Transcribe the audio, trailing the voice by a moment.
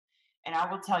And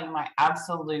I will tell you my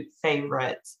absolute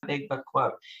favorite big book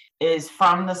quote is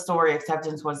from the story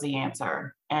Acceptance Was the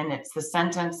Answer. And it's the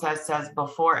sentence that says,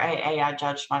 before AA, I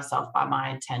judged myself by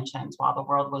my intentions while the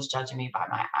world was judging me by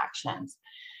my actions.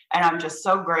 And I'm just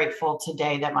so grateful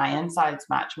today that my insides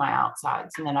match my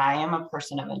outsides and that I am a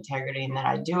person of integrity and that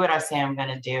I do what I say I'm going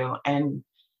to do.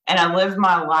 And I live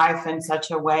my life in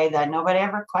such a way that nobody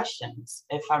ever questions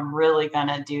if I'm really going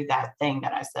to do that thing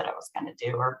that I said I was going to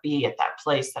do or be at that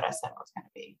place that I said I was going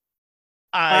to be.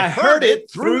 I heard it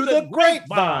through the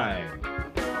grapevine.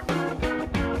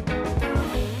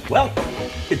 Welcome.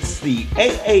 It's the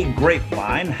AA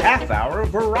Grapevine half-hour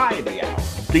variety hour,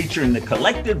 featuring the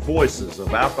collected voices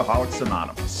of Alcoholics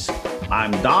Anonymous.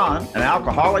 I'm Don, an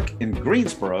alcoholic in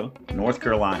Greensboro, North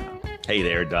Carolina. Hey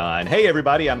there, Don. Hey,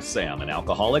 everybody. I'm Sam, an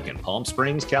alcoholic in Palm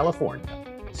Springs, California.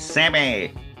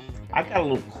 Sammy, I got a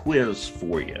little quiz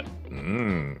for you.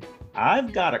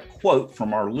 I've got a quote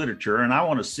from our literature, and I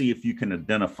want to see if you can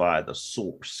identify the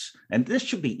source. And this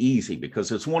should be easy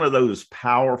because it's one of those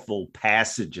powerful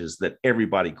passages that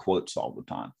everybody quotes all the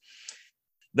time.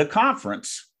 The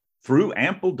conference, through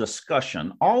ample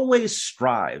discussion, always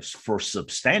strives for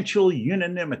substantial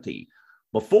unanimity.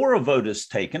 Before a vote is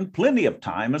taken, plenty of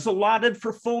time is allotted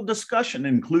for full discussion,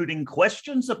 including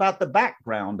questions about the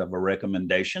background of a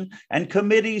recommendation and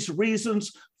committee's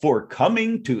reasons for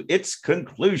coming to its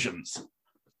conclusions.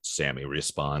 Sammy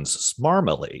responds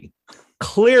smarmily.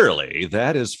 Clearly,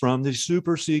 that is from the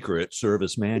super secret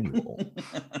service manual.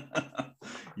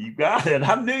 You got it.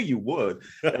 I knew you would.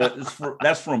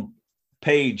 That's from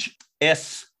page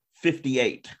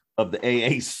S58 of the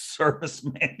AA service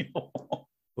manual.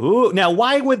 Ooh, now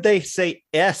why would they say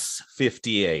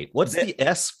S58? What's the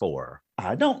S for?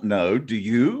 I don't know. Do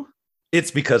you?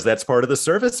 It's because that's part of the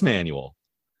service manual.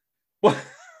 What?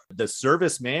 The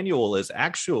service manual is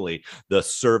actually the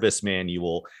service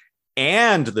manual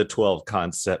and the 12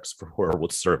 concepts for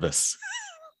world service.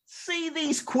 See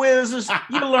these quizzes?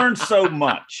 You learn so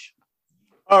much.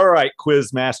 All right,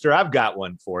 quiz master, I've got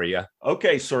one for you.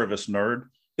 Okay, service nerd.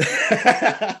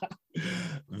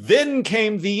 Then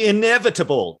came the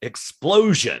inevitable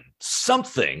explosion,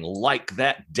 something like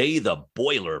that day the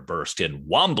boiler burst in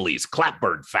Wombley's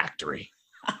clapboard factory.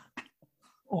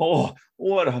 Oh,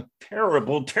 what a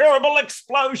terrible, terrible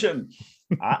explosion.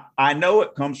 I know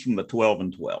it comes from the 12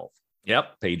 and 12.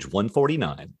 Yep, page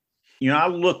 149. You know, I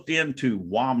looked into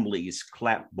Wombley's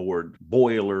clapboard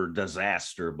boiler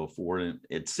disaster before, and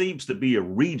it seems to be a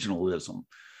regionalism.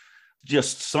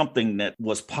 Just something that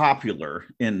was popular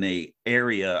in the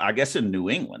area, I guess in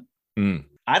New England.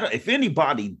 If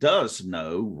anybody does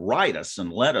know, write us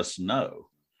and let us know.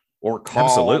 Or call.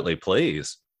 Absolutely,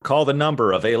 please. Call the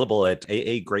number available at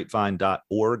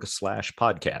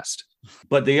aagrapevine.org/podcast.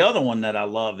 But the other one that I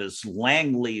love is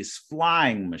Langley's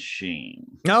flying machine.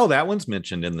 Oh, that one's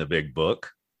mentioned in the big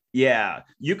book. Yeah,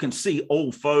 you can see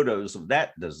old photos of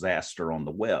that disaster on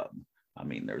the web. I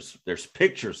mean, there's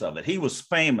pictures of it. He was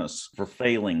famous for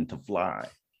failing to fly.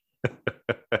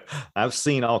 I've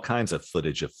seen all kinds of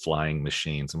footage of flying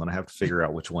machines. I'm going to have to figure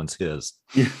out which one's his.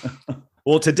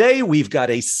 Well, today we've got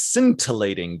a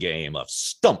scintillating game of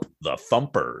Stump the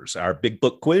Thumpers, our big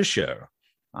book quiz show.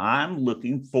 I'm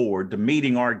looking forward to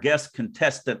meeting our guest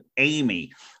contestant,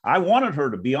 Amy. I wanted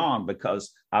her to be on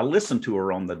because I listened to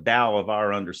her on the Tao of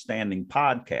Our Understanding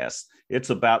podcast. It's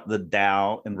about the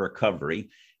Tao and recovery.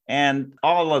 And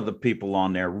all of the people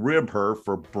on there rib her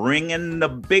for bringing the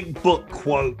big book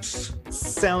quotes.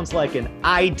 Sounds like an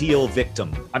ideal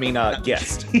victim.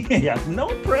 Guest. Yeah, no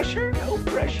pressure, no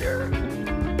pressure.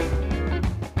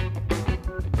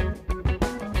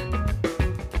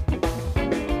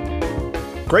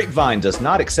 Grapevine does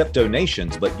not accept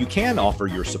donations, but you can offer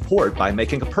your support by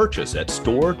making a purchase at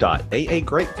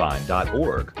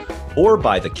store.aagrapevine.org or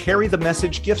by the Carry the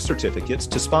Message gift certificates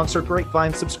to sponsor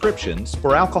Grapevine subscriptions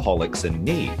for alcoholics in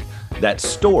need. That's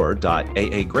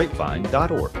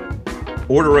store.aagrapevine.org.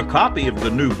 Order a copy of the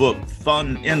new book,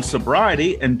 Fun in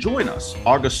Sobriety, and join us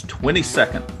August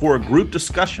 22nd for a group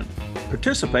discussion.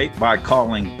 Participate by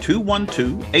calling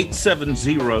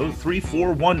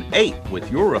 212-870-3418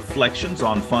 with your reflections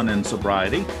on fun in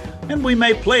sobriety, and we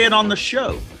may play it on the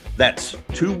show. That's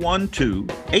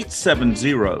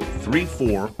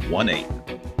 212-870-3418.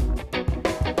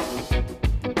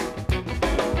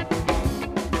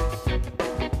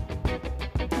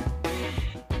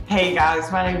 Hey guys,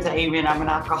 my name is Amy and I'm an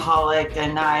alcoholic,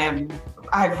 and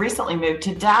I've recently moved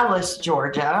to Dallas,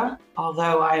 Georgia,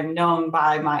 although I'm known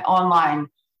by my online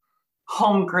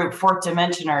home group, Fourth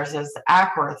Dimensioners, as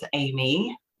Ackworth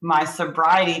Amy. My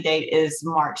sobriety date is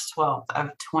March 12th of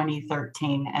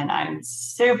 2013, and I'm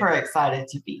super excited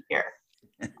to be here.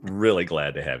 Really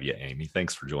glad to have you, Amy.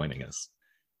 Thanks for joining us.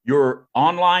 Your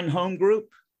online home group,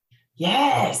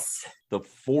 Yes. the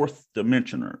Fourth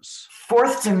Dimensioners.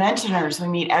 Fourth Dimensioners. We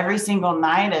meet every single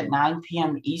night at 9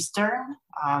 p.m. Eastern.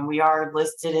 We are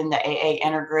listed in the AA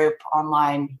Intergroup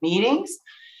online meetings.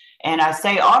 And I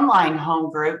say online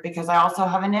home group because I also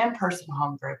have an in-person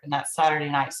home group, and that's Saturday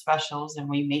night specials. And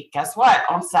we meet, guess what,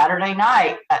 on Saturday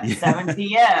night at 7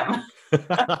 p.m.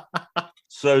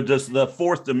 So does the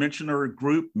Fourth Dimensioner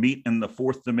group meet in the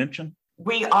fourth dimension?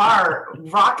 We are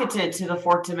rocketed to the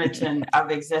fourth dimension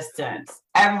of existence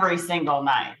every single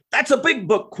night. That's a big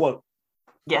book quote.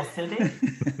 Yes, it is.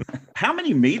 How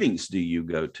many meetings do you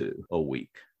go to a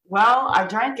week? Well, I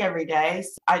drank every day.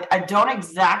 I don't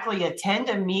exactly attend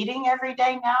a meeting every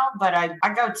day now, but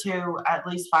I go to at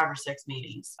least 5 or 6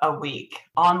 meetings a week.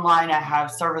 Online, I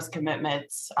have service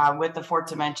commitments with the Fourth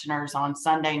Dimensioners on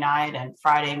Sunday night and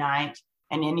Friday night.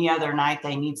 And any other night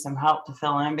they need some help to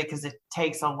fill in because it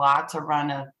takes a lot to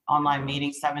run an online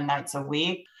meeting 7 nights a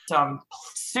week. So I'm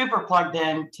super plugged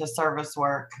in to service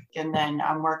work. And then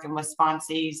I'm working with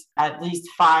sponsees at least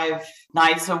 5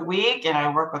 nights a week. And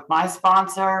I work with my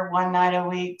sponsor 1 night a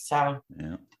week. So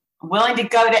I'm willing to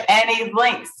go to any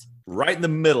lengths. Right in the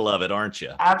middle of it, aren't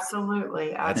you?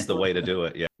 Absolutely. That's the way to do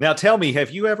it. Yeah. Now tell me,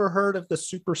 have you ever heard of the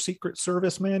Super Secret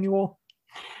Service Manual?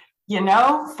 You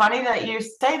know, funny that you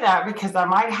say that because I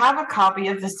might have a copy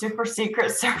of the Super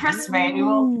Secret Service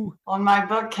Manual on my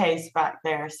bookcase back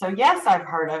there. So yes, I've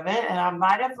heard of it and I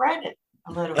might have read it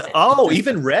a little bit. Oh,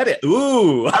 even read it.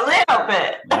 Ooh. A little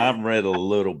bit. I've read a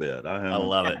little bit. I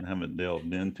love it. I haven't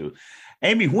delved into it.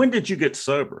 Amy, when did you get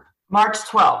sober? March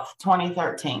 12th,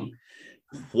 2013.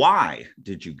 Why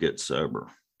did you get sober?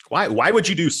 Why would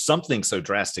you do something so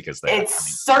drastic as that? It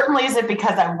certainly isn't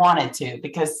because I wanted to,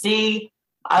 because see,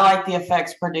 I like the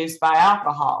effects produced by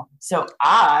alcohol. So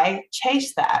I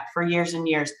chased that for years and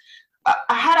years.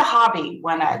 I had a hobby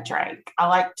when I drank. I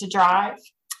like to drive.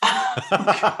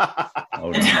 Oh,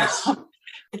 nice.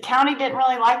 The county didn't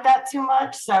really like that too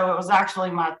much. So it was actually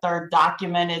my 3rd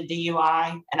documented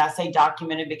DUI. And I say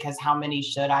documented because how many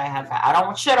should I have had? I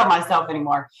don't shit on myself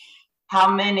anymore. How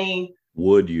many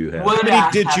would you have? How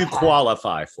many did you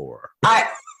qualify for?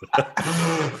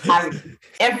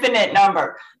 Infinite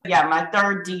number. Yeah, my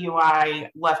 3rd DUI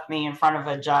left me in front of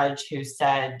a judge who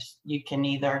said you can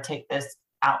either take this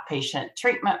outpatient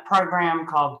treatment program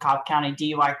called Cobb County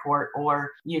DUI Court,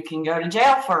 or you can go to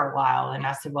jail for a while. And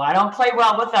I said, well, I don't play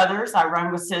well with others. I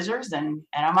run with scissors and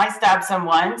I might stab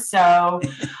someone. So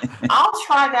I'll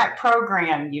try that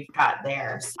program you've got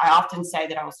there. I often say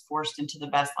that I was forced into the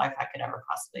best life I could ever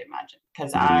possibly imagine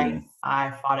because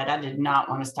I fought it. I did not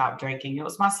want to stop drinking. It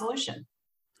was my solution.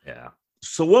 Yeah.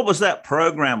 So what was that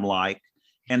program like?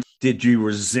 And did you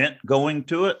resent going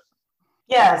to it?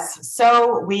 Yes.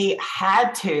 So we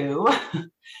had to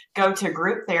go to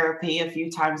group therapy a few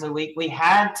times a week. We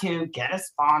had to get a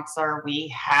sponsor. We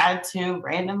had to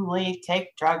randomly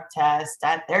take drug tests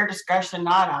at their discretion,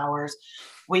 not ours.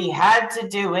 We had to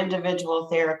do individual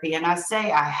therapy. And I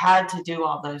say I had to do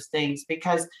all those things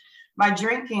because my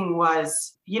drinking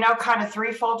was, kind of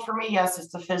threefold for me. Yes,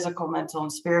 it's the physical, mental,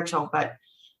 and spiritual, but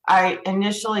I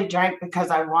initially drank because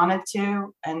I wanted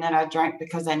to, and then I drank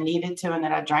because I needed to, and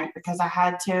then I drank because I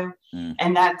had to.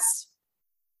 And that's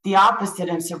the opposite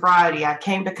in sobriety. I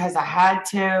came because I had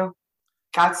to,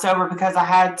 got sober because I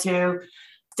had to,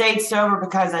 stayed sober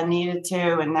because I needed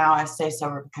to, and now I stay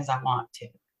sober because I want to.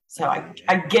 So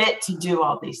I get to do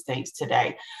all these things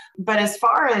today. But as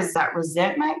far as that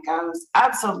resentment goes,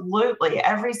 absolutely.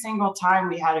 Every single time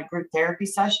we had a group therapy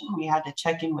session, we had to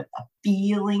check in with a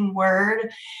feeling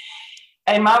word.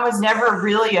 And mine was never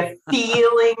really a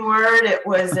feeling word. It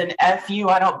was an F you,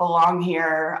 I don't belong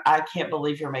here. I can't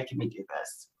believe you're making me do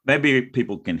this. Maybe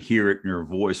people can hear it in your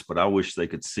voice, but I wish they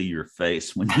could see your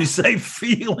face when you say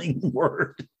feeling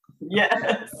word.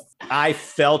 Yes. I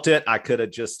felt it. I could have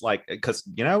just because,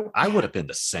 I would have been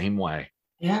the same way.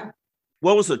 Yeah.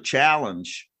 What was a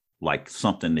challenge, like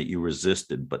something that you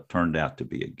resisted, but turned out to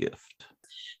be a gift?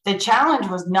 The challenge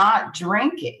was not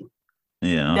drinking.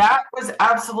 Yeah. That was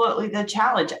absolutely the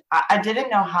challenge. I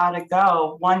didn't know how to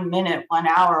go 1 minute, 1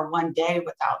 hour, 1 day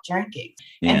without drinking.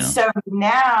 Yeah. And so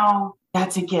now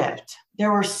that's a gift.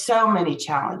 There were so many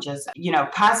challenges,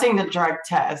 passing the drug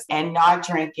test and not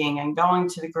drinking and going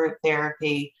to the group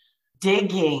therapy,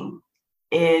 digging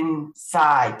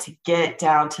inside to get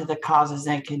down to the causes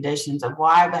and conditions of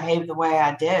why I behaved the way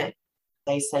I did.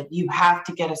 They said, you have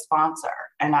to get a sponsor.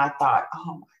 And I thought,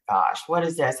 oh my gosh, what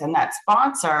is this? And that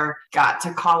sponsor got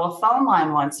to call a phone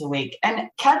line once a week and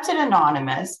kept it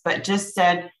anonymous, but just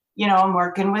said, I'm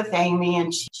working with Amy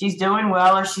and she's doing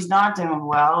well or she's not doing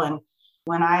well. And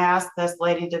When I asked this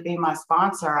lady to be my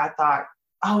sponsor, I thought,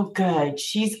 oh, good.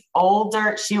 She's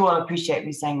older. She will appreciate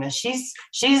me saying this. She's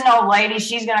an old lady.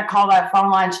 She's going to call that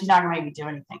phone line. She's not going to make me do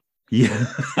anything. Yeah.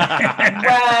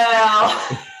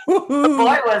 Well,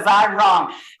 boy, was I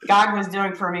wrong. God was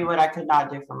doing for me what I could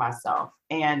not do for myself.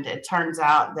 And it turns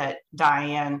out that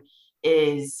Diane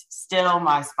is still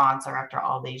my sponsor after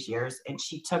all these years. And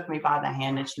she took me by the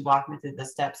hand and she walked me through the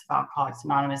steps of Alcoholics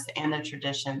Anonymous and the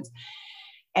traditions.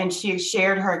 And she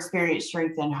shared her experience,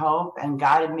 strength, and hope and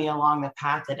guided me along the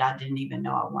path that I didn't even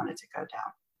know I wanted to go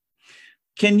down.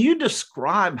 Can you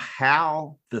describe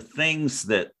how the things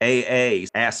that AA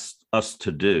asks us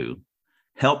to do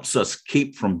helps us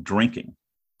keep from drinking?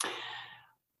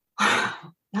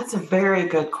 That's a very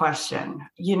good question.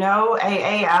 You know,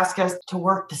 AA asked us to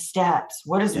work the steps.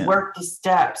 What does work the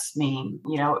steps mean?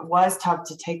 You know, it was tough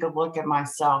to take a look at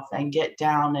myself and get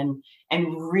down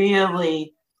and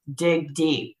really dig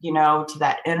deep, you know, to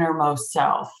that innermost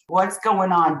self. What's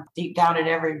going on deep down in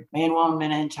every man,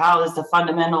 woman, and child is the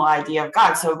fundamental idea of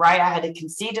God. So, right, I had to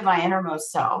concede to my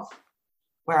innermost self,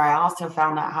 where I also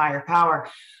found that higher power.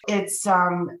 It's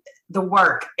the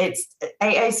work. It's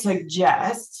AA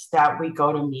suggests that we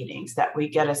go to meetings, that we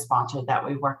get a sponsor, that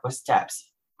we work with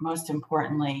steps. Most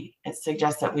importantly, it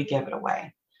suggests that we give it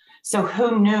away. So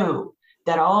who knew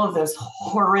that all of those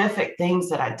horrific things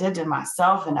that I did to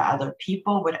myself and to other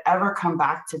people would ever come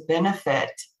back to benefit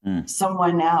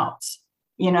someone else?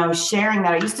 You know, sharing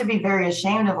that. I used to be very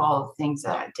ashamed of all the things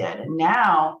that I did. And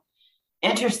now,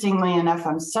 interestingly enough,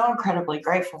 I'm so incredibly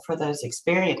grateful for those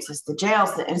experiences, the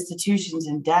jails, the institutions,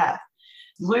 and death,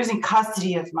 losing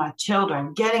custody of my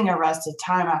children, getting arrested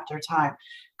time after time,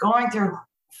 going through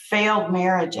failed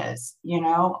marriages, you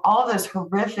know, all those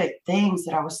horrific things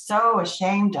that I was so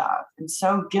ashamed of and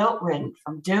so guilt-ridden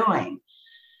from doing.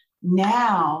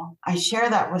 Now I share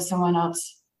that with someone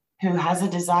else who has a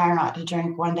desire not to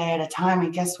drink one day at a time.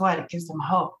 And guess what? It gives them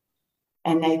hope.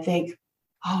 And they think,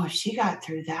 oh, if she got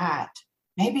through that,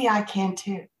 maybe I can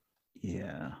too.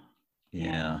 Yeah.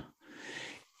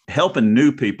 Helping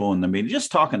new people in the meeting,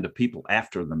 just talking to people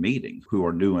after the meeting who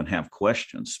are new and have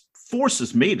questions,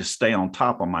 forces me to stay on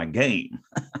top of my game,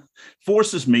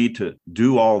 forces me to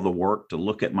do all the work, to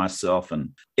look at myself. And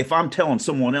if I'm telling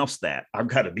someone else that, I've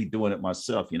got to be doing it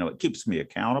myself. You know, it keeps me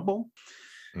accountable.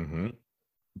 Mm-hmm.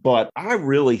 But I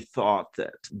really thought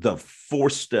that the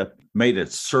 4-step made a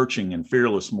searching and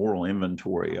fearless moral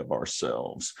inventory of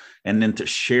ourselves. And then to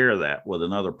share that with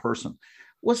another person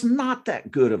was not that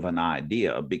good of an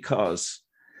idea because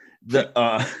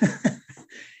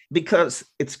because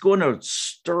it's going to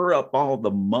stir up all the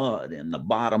mud in the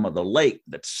bottom of the lake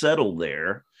that's settled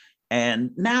there.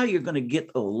 And now you're going to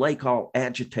get the lake all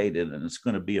agitated and it's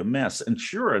going to be a mess. And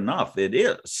sure enough, it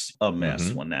is a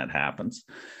mess when that happens.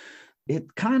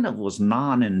 It kind of was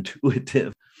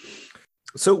non-intuitive.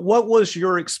 So what was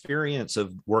your experience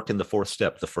of working the 4th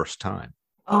step the first time?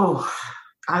 Oh,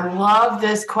 I love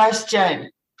this question.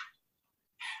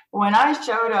 When I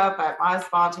showed up at my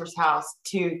sponsor's house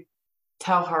to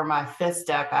tell her my 5th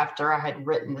step after I had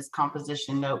written this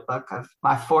composition notebook of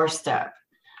my 4th step,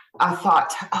 I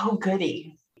thought, oh,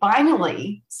 goody.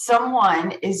 Finally,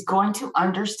 someone is going to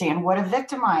understand what a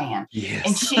victim I am. Yes.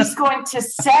 And she's going to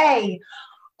say,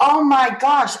 oh my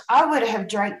gosh, I would have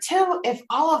drank too if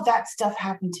all of that stuff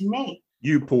happened to me.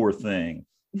 You poor thing.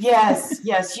 Yes,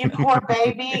 you poor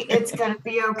baby. It's going to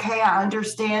be okay. I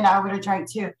understand. I would have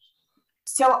drank too.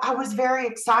 So I was very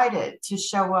excited to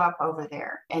show up over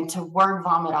there and to word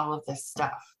vomit all of this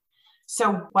stuff.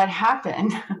 So what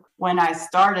happened when I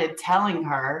started telling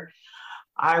her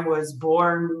I was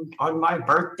born on my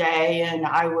birthday and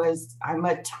I'm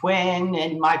a twin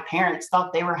and my parents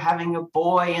thought they were having a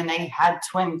boy and they had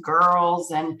twin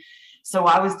girls. And so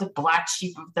I was the black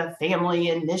sheep of the family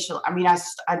initially. I mean,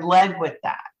 I led with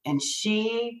that. And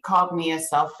she called me a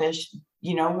selfish,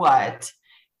 you know what?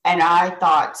 And I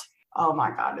thought, oh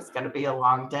my God, it's going to be a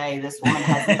long day. This woman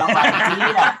has no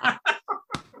idea.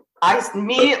 I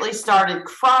immediately started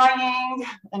crying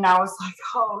and I was like,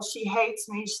 oh, she hates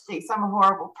me. She thinks I'm a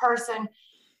horrible person.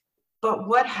 But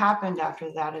what happened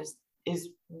after that is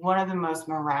one of the most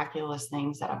miraculous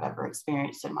things that I've ever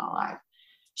experienced in my life.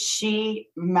 She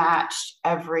matched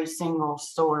every single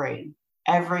story,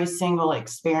 every single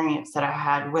experience that I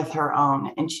had with her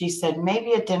own. And she said,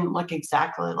 maybe it didn't look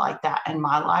exactly like that in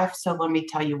my life. So let me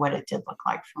tell you what it did look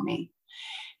like for me.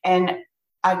 And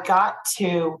I got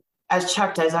to, as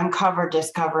Chuck does, uncover,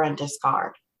 discover, and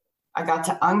discard. I got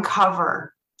to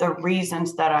uncover the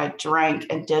reasons that I drank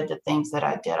and did the things that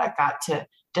I did. I got to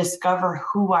discover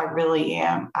who I really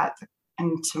am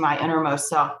into my innermost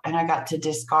self, and I got to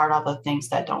discard all the things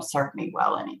that don't serve me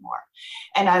well anymore.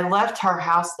 And I left her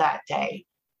house that day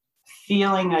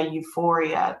feeling a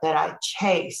euphoria that I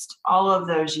chased all of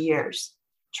those years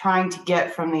trying to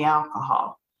get from the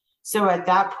alcohol. So at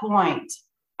that point,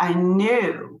 I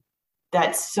knew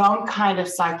that some kind of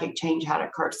psychic change had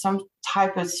occurred, some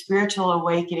type of spiritual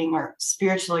awakening or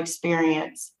spiritual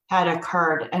experience had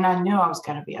occurred, and I knew I was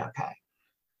going to be okay.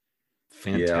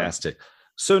 Fantastic. Yeah.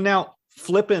 So now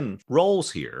flipping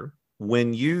roles here,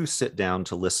 when you sit down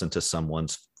to listen to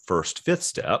someone's first fifth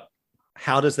step,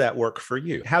 how does that work for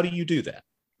you? How do you do that?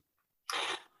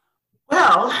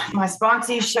 Well, my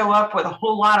sponsees show up with a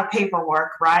whole lot of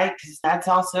paperwork, right? Because that's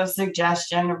also a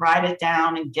suggestion to write it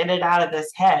down and get it out of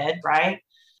this head, right?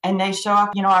 And they show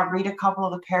up, I read a couple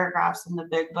of the paragraphs in the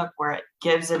big book where it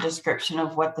gives a description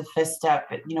of what the fifth step,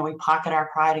 we pocket our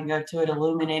pride and go to it,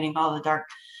 illuminating all the dark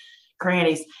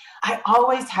crannies. I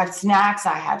always have snacks.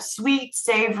 I have sweet,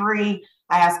 savory.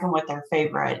 I ask them what their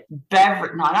favorite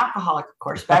beverage, non-alcoholic, of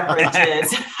course, beverage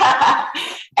is.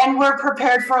 And we're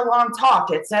prepared for a long talk.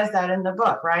 It says that in the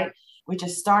book, right? We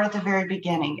just start at the very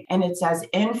beginning, and it's as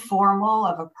informal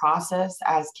of a process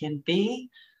as can be.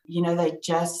 They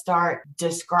just start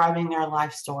describing their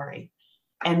life story.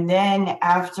 And then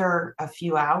after a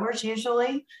few hours,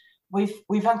 usually, we've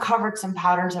uncovered some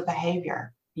patterns of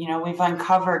behavior. We've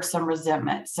uncovered some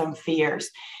resentment, some fears.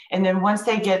 And then once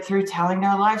they get through telling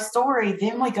their life story,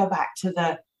 then we go back to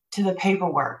the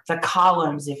paperwork, the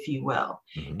columns, if you will.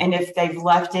 Mm-hmm. And if they've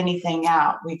left anything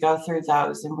out, we go through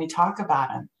those and we talk about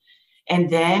them. And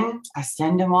then I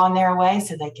send them on their way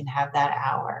so they can have that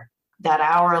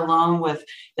hour alone with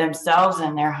themselves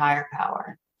and their higher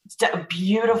power. It's a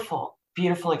beautiful,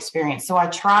 beautiful experience. So I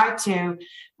try to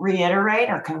reiterate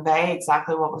or convey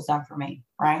exactly what was done for me,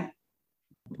 right?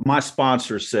 My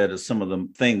sponsor said as some of the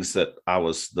things that I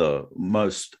was the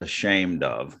most ashamed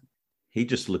of, he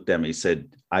just looked at me and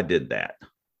said, I did that.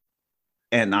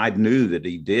 And I knew that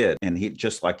he did. And he,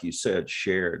 just like you said,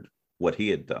 shared what he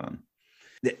had done.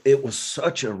 It was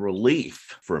such a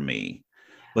relief for me.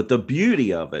 But the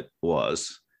beauty of it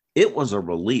was a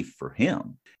relief for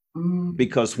him.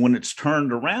 Because when it's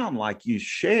turned around like you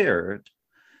shared,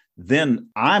 then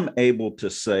I'm able to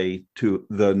say to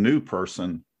the new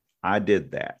person, I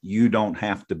did that. You don't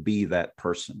have to be that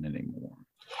person anymore.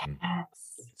 Yes.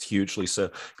 It's hugely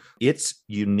so. It's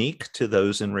unique to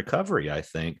those in recovery, I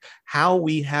think, how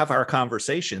we have our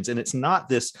conversations. And it's not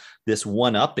this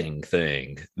one-upping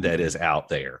thing that is out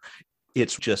there.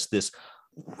 It's just this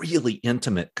really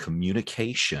intimate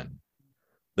communication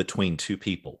between two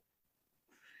people.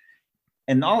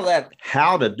 And all that,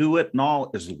 how to do it and all,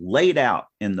 is laid out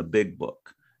in the big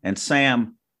book. And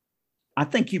Sam, I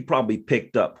think you probably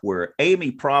picked up where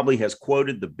Amy probably has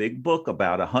quoted the big book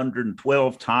about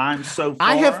 112 times so far.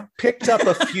 I have picked up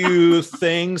a few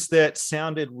things that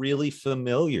sounded really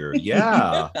familiar.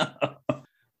 Yeah.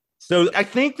 So I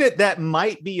think that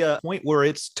might be a point where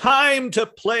it's time to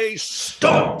play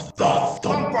Stump the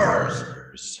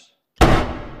Thumpers.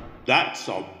 That's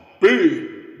a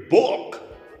big book.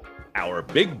 Our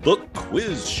big book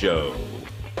quiz show.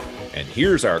 And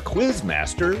here's our quiz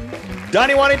master,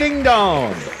 Donnie Wanny Ding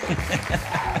Dong.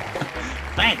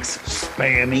 Thanks,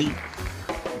 Spammy.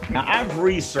 Now, I've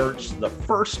researched the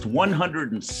first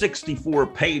 164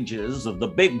 pages of the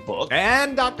big book.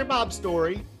 And Dr. Bob's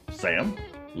story. Sam,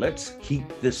 let's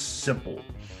keep this simple.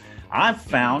 I've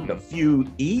found a few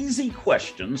easy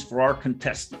questions for our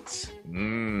contestants.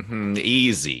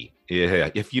 Easy. Yeah,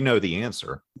 if you know the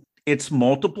answer. It's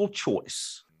multiple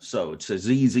choice. So it's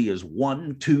as easy as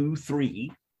 1, 2,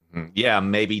 3. Yeah,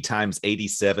 maybe times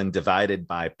 87 divided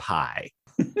by pi.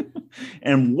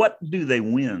 And what do they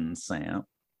win, Sam?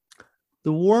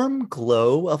 The warm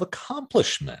glow of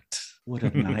accomplishment. What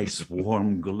a nice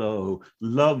warm glow.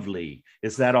 Lovely.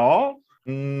 Is that all?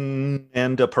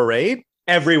 And a parade?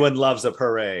 Everyone loves a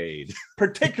parade.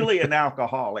 Particularly an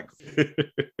alcoholic.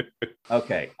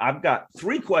 Okay, I've got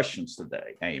 3 questions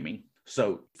today, Amy.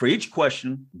 So for each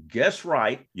question, guess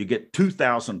right, you get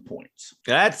 2,000 points.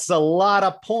 That's a lot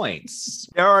of points.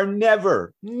 There are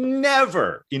never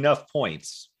enough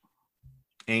points.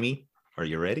 Amy, are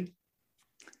you ready?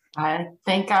 I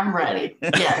think I'm ready.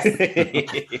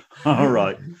 Yes. All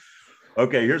right.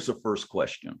 Okay, here's the first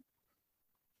question.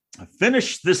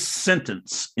 Finish this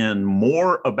sentence in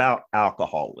more about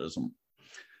alcoholism.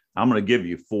 I'm going to give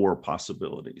you 4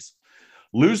 possibilities.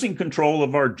 Losing control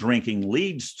of our drinking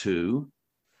leads to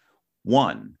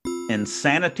 1,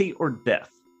 insanity or death.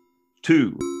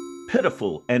 2,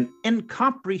 pitiful and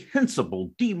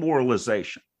incomprehensible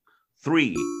demoralization.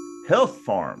 3, health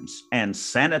farms and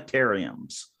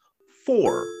sanitariums.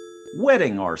 4,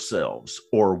 wetting ourselves,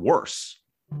 or worse?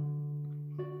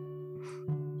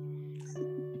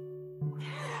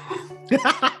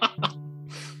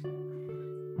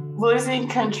 Losing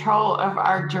control of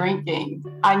our drinking.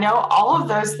 I know all of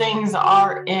those things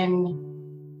are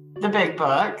in the big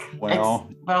book. Well,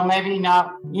 maybe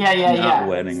not. Yeah. Not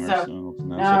wetting ourselves.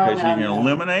 No, you can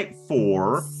eliminate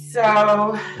 4.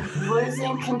 So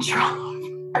losing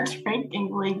control of our drinking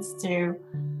leads to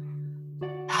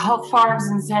health farms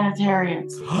and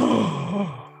sanitariums.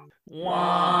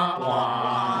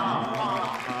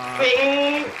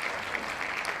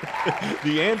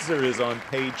 The answer is on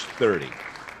page 30.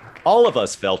 All of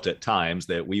us felt at times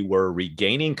that we were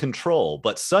regaining control,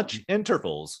 but such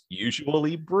intervals,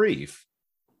 usually brief,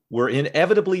 were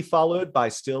inevitably followed by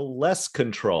still less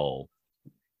control,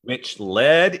 which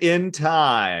led in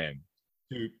time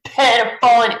to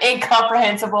pitiful and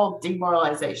incomprehensible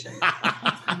demoralization.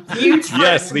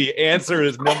 Yes, the answer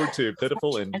is number 2,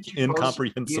 pitiful and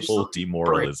incomprehensible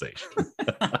demoralization. So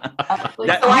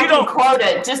I can quote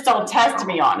it, just don't test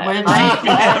me on it.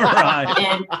 Right.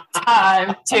 In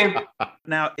time to.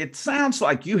 Now, it sounds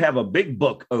like you have a big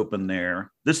book open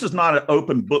there. This is not an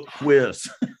open book quiz.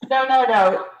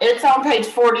 No. It's on page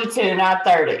 42, not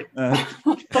 30.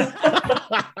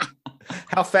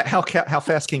 How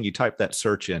fast can you type that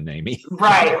search in, Amy?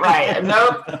 Right.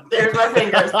 Nope. There's my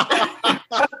fingers.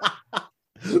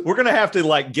 We're gonna have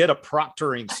to get a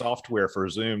proctoring software for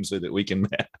Zoom so that we can.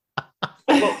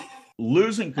 Well,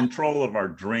 losing control of our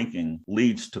drinking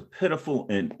leads to pitiful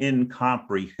and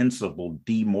incomprehensible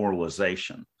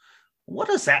demoralization. What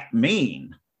does that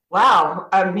mean? Wow.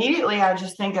 Immediately, I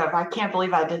just think of, I can't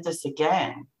believe I did this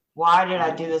again. Why did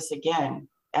I do this again?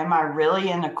 Am I really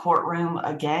in a courtroom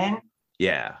again?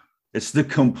 Yeah. It's the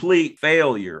complete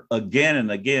failure again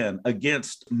and again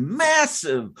against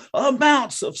massive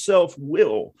amounts of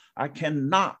self-will. I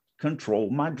cannot control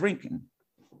my drinking.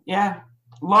 Yeah.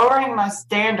 Lowering my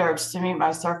standards to meet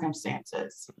my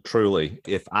circumstances. Truly,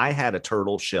 if I had a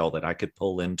turtle shell that I could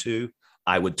pull into,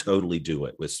 I would totally do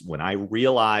it. When I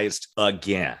realized,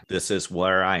 again, this is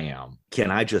where I am.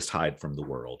 Can I just hide from the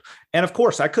world? And of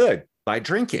course I could by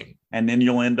drinking. And then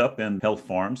you'll end up in health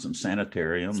farms and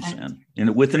sanitariums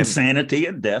and with insanity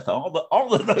and death.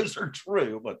 All of those are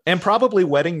true, and probably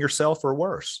wetting yourself or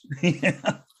worse.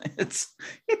 Yeah, it's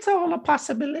all a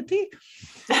possibility.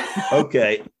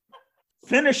 Okay.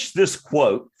 Finish this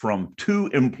quote from 2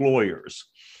 employers.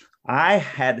 I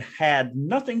had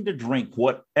nothing to drink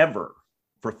whatever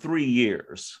for 3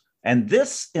 years. And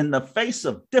this in the face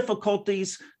of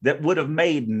difficulties that would have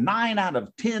made 9 out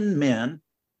of 10 men.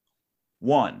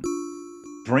 1,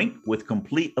 drink with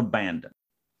complete abandon.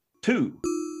 2,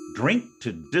 drink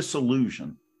to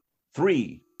disillusion.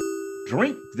 3,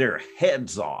 drink their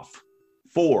heads off.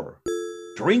 4,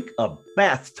 drink a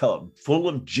bathtub full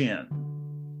of gin.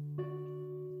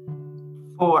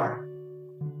 4,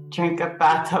 drink a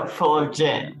bathtub full of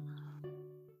gin.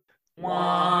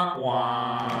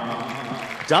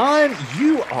 Don,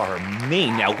 you are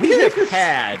mean. Now, we have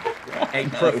had a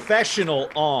professional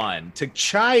on to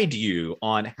chide you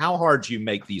on how hard you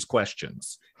make these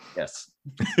questions. Yes.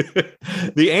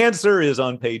 The answer is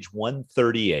on page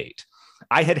 138.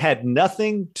 I had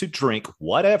nothing to drink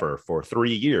whatever for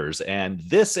 3 years, and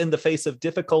this in the face of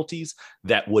difficulties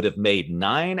that would have made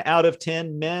 9 out of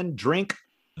 10 men drink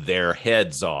their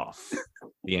heads off.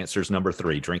 The answer is number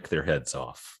 3, drink their heads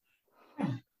off.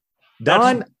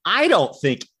 Don, I don't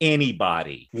think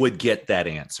anybody would get that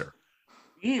answer.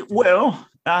 Well,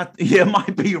 it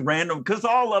might be random because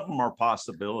all of them are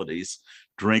possibilities.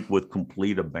 Drink with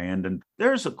complete abandon.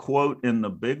 There's a quote in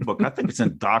the big book. I think it's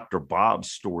in Dr.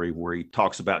 Bob's story where he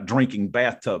talks about drinking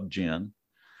bathtub gin.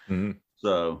 Mm-hmm.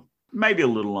 So maybe a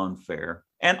little unfair.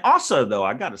 And also, though,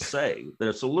 I got to say that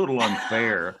it's a little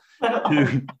unfair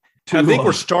to I think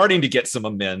we're starting to get some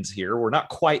amends here. We're not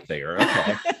quite there.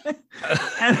 Okay.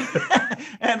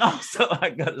 and also, I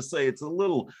got to say, it's a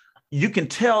little, you can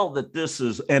tell that this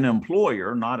is an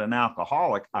employer, not an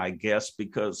alcoholic, I guess,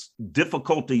 because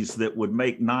difficulties that would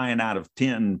make 9 out of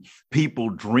 10 people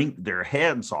drink their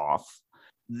heads off,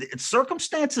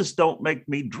 circumstances don't make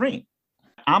me drink.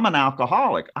 I'm an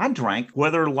alcoholic. I drank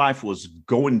whether life was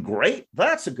going great.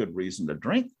 That's a good reason to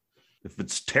drink. If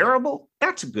it's terrible,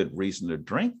 that's a good reason to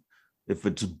drink. If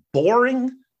it's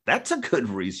boring, that's a good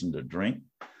reason to drink.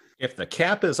 If the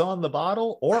cap is on the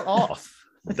bottle or off,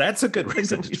 that's a good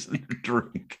reason to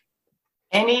drink.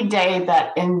 Any day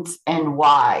that ends in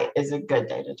Y is a good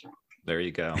day to drink. There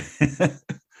you go.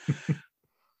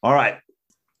 All right.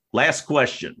 Last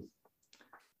question.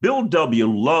 Bill W.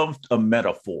 loved a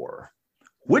metaphor.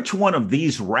 Which one of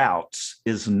these routes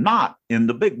is not in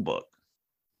the big book?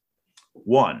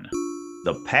 1,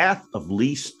 the path of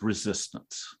least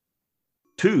resistance.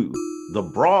 2, the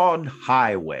broad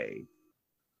highway.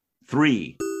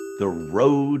 3, the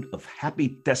road of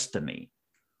happy destiny.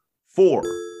 4,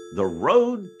 the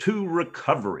road to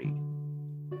recovery.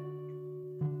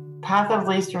 Path of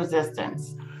least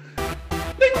resistance.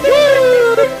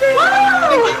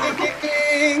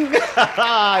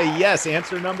 Yes,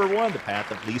 answer number 1. The path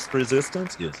of least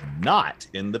resistance is not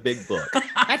in the big book.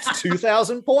 That's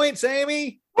 2,000 points,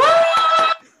 Amy.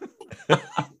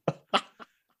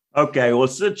 Okay, well,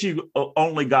 since you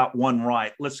only got one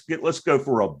right, let's go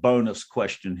for a bonus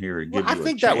question here. And give I you a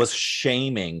think chance. that was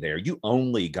shaming there. You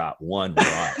only got one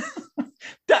right.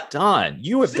 Don,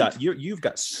 you've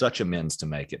got such amends to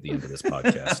make at the end of this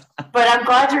podcast. But I'm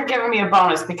glad you're giving me a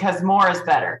bonus because more is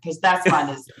better, because that's my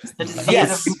disease. The disease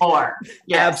Yes. of more.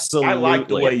 Yes. Absolutely. I like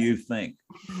the way you think.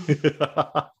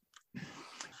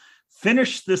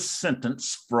 Finish this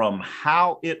sentence from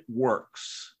How It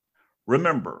Works.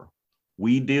 Remember,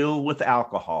 we deal with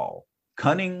alcohol,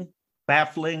 cunning,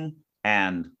 baffling,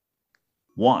 and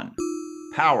 1,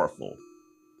 powerful.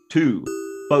 2,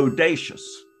 bodacious.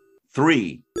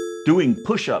 3, doing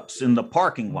push-ups in the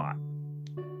parking lot.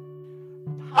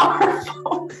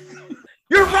 Powerful.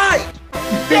 You're right.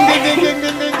 Ding, ding, ding, ding,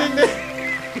 ding, ding, ding, ding.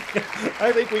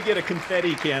 I think we get a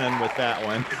confetti cannon with that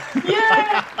one.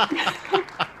 Yeah.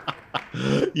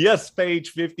 Yes, page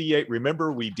 58.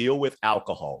 Remember, we deal with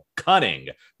alcohol, cunning,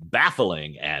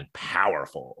 baffling, and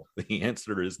powerful. The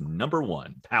answer is number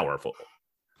 1, powerful.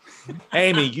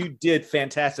 Amy, you did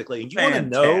fantastically. And you want to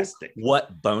know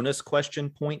what bonus question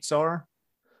points are?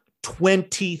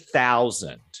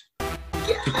 20,000.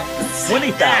 Yes.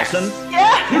 20,000.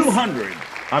 Yes. 200.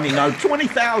 I mean, no,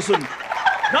 20,000.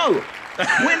 No,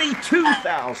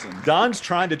 22,000. Don's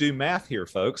trying to do math here,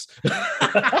 folks.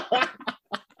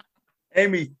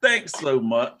 Amy, thanks so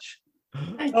much.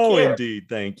 Thank Oh, you. indeed.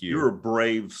 Thank you. You're a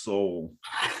brave soul.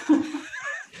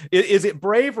 Is it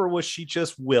brave, or was she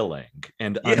just willing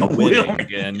and Yeah, unwitting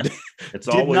willing. and It's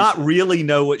did always not really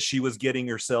know what she was getting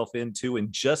herself into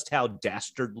and just how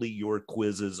dastardly your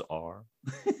quizzes are?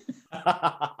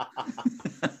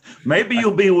 Maybe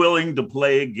you'll be willing to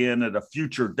play again at a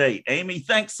future date. Amy,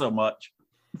 thanks so much.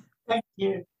 Thank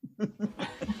you.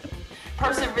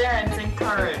 Perseverance and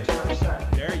courage, for sure.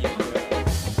 There you go.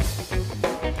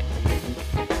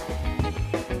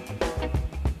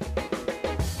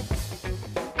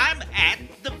 I'm at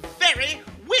the very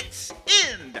wit's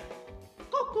end.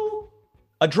 Cuckoo.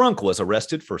 A drunk was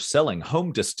arrested for selling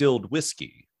home distilled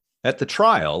whiskey. At the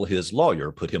trial, his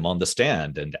lawyer put him on the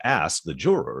stand and asked the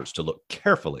jurors to look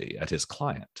carefully at his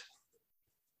client.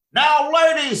 Now,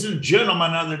 ladies and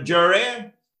gentlemen of the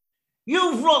jury,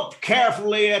 you've looked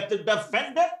carefully at the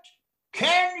defendant.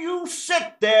 Can you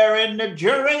sit there in the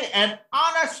jury and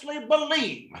honestly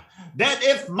believe that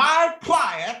if my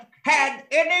client had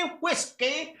any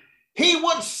whiskey, he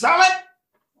would sell it?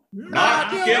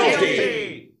 Not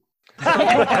guilty.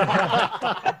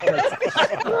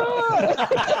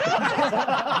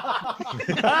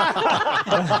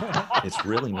 It's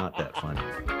really not that funny.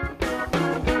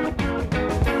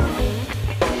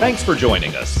 Thanks for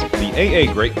joining us. The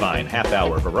AA Grapevine Half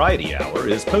Hour Variety Hour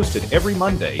is posted every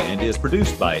Monday and is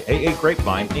produced by AA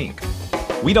Grapevine, Inc.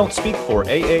 We don't speak for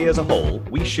AA as a whole.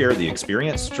 We share the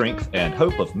experience, strength, and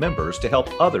hope of members to help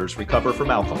others recover from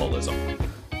alcoholism.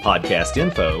 Podcast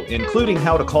info, including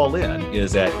how to call in,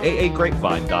 is at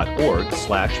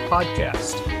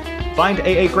aagrapevine.org/podcast. Find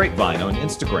AA Grapevine on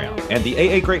Instagram and the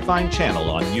AA Grapevine channel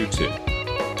on YouTube.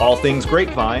 All things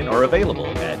Grapevine are available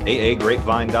at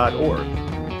aagrapevine.org.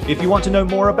 If you want to know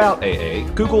more about AA,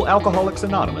 Google Alcoholics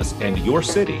Anonymous and your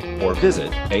city or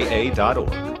visit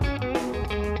aa.org.